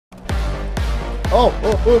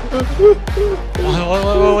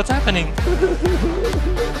What's happening?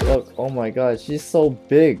 Look, oh my god, she's so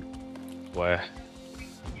big. Where?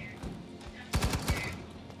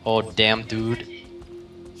 Oh damn, dude.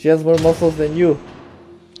 She has more muscles than you.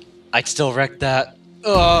 I'd still wreck that.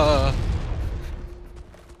 You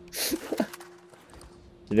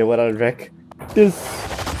know what I'd wreck? This.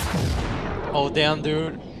 Oh damn,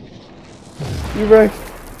 dude. You wrecked.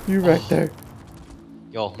 You wrecked her.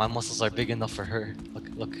 Yo, my muscles are big enough for her. Look,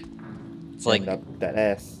 look. It's Stand like up that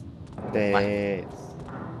ass. That ass.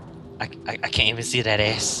 I can't even see that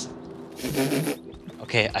ass.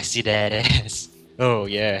 Okay, I see that ass. Oh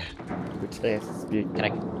yeah. Which ass is big? Can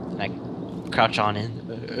I crouch on in?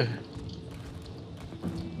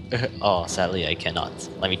 Oh, sadly I cannot.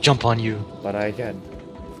 Let me jump on you. But I can.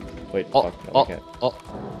 Wait, Oh, fuck, no, I oh, can't.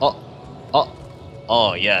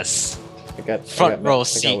 oh, yes. I got Front row I got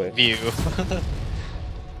seat whipped. view.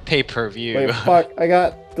 Pay-per-view. Wait, fuck, I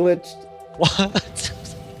got glitched. What?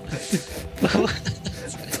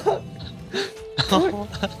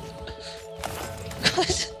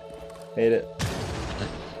 Made it.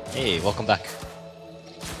 Hey, welcome back.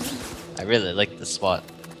 I really like this spot.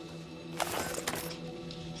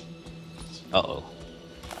 Uh-oh.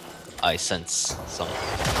 I sense some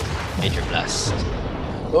major blast.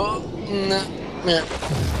 Oh, no.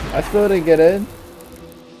 I still didn't get in.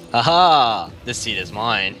 Haha! This seat is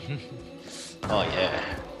mine. Oh yeah.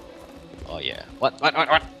 Oh yeah. What? Wait,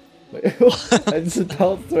 I just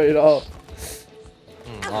bounced right off.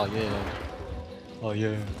 Oh yeah. Oh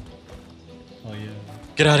yeah. Oh yeah.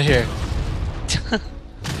 Get out of here.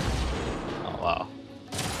 Oh wow.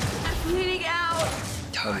 I'm bleeding out.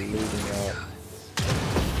 I'm bleeding out.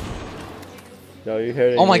 Yo, you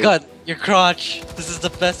heard it. Oh my god, your crotch. This is the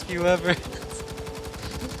best view ever.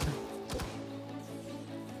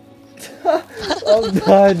 I'm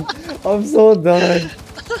done. I'm so done.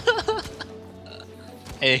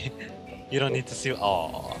 Hey, you don't need to see.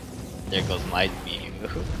 Oh, there goes my view.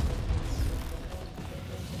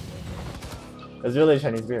 It's really a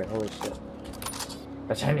Chinese beer. Holy shit.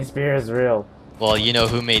 The Chinese beer is real. Well, you know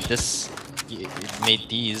who made this? Made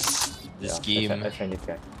these. This game. A Chinese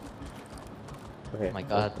guy. Okay. Oh my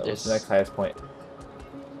god, what's the next highest point?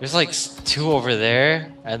 There's like two over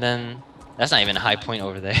there, and then that's not even a high point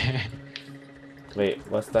over there. Wait,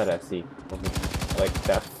 what's that I see? Like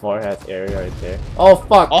that far-ass area right there. Oh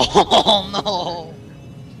fuck! Oh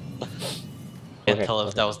no! Can't Okay, tell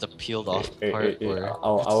if that was the peeled off part or.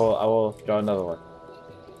 I will draw another one.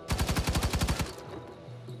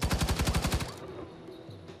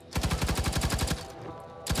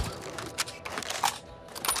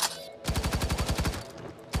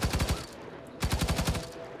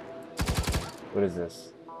 What is this?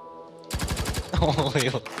 Oh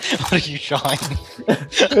wait, what are you drawing?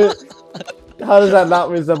 How does that not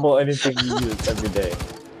resemble anything you use every day?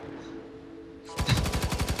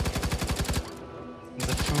 Is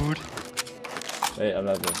it food? Wait, I'm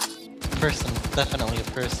not doing. Person, definitely a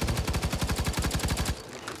person.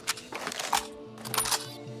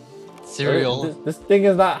 Cereal. This thing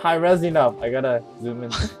is not high res enough. I gotta zoom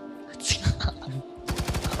in.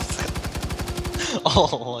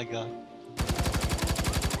 Oh my god.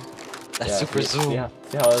 That's super zoom.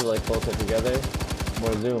 See how it's like closer together?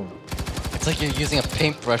 More zoom. It's like you're using a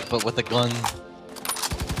paintbrush but with a gun.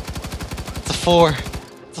 It's a 4.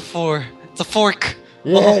 It's a 4. It's a fork.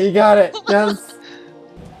 Yeah, Oh. you got it. Yes.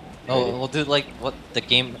 Oh, we'll do like what the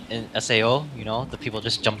game in SAO, you know, the people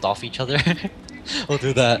just jumped off each other. We'll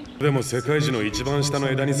do that. でも世界中の一番下の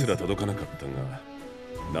枝にすら届かなかったが、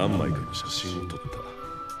何枚かの写真を撮った。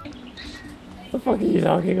 What the fuck are you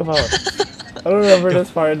talking about? I don't remember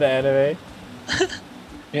this part in the anime.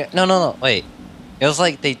 Yeah, no, wait. It was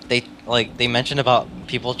like they mentioned about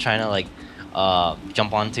people trying to like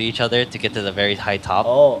jump onto each other to get to the very high top.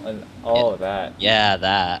 Oh, and that. Yeah,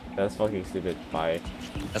 that. That's fucking stupid. Bye.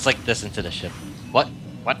 That's like this into the ship. What?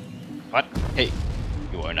 Hey,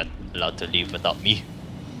 you are not allowed to leave without me.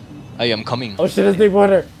 I am coming. Oh shit, it's big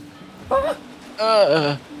water.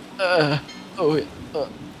 Oh wait.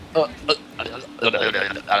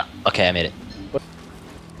 Okay, I made it.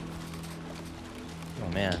 Oh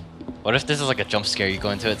man. What if this is like a jump scare? You go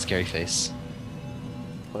into it, scary face.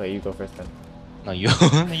 Okay, you go first then. No, you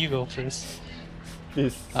you go first.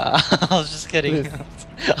 Please. I was just kidding. Please.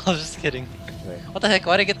 I was just kidding. Wait. What the heck?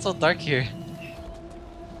 Why'd it get so dark here?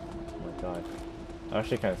 Oh my god. I'm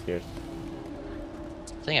actually kind of scared.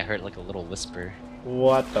 I think I heard like a little whisper.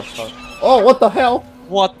 What the fuck? Oh, what the hell?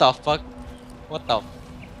 What the fuck? What the?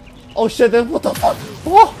 Oh shit, then what the fuck?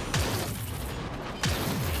 Oh!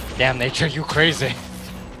 Damn nature, you crazy.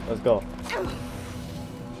 Let's go.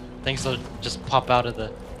 things will just pop out of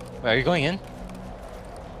the. Wait, are you going in?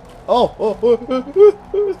 Oh!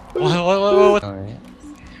 What? Alright.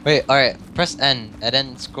 Wait, alright. Press N and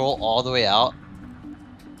then scroll all the way out.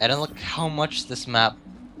 And then look how much this map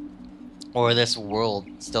or this world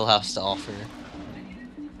still has to offer.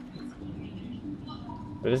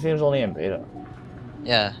 But this game's only in beta.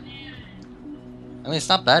 Yeah. I mean, it's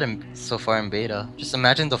not bad so far in beta. Just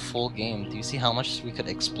imagine the full game. Do you see how much we could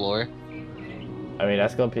explore? I mean,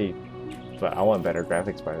 that's gonna be... But I want better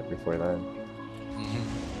graphics before then.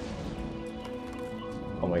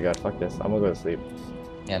 Oh my god, fuck this. I'm gonna go to sleep.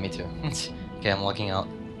 Yeah, me too. Okay, I'm logging out.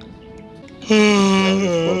 Yeah, I'll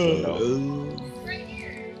just close the window.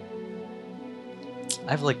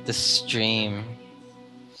 I have like this stream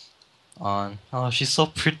on. Oh, she's so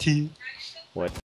pretty. What?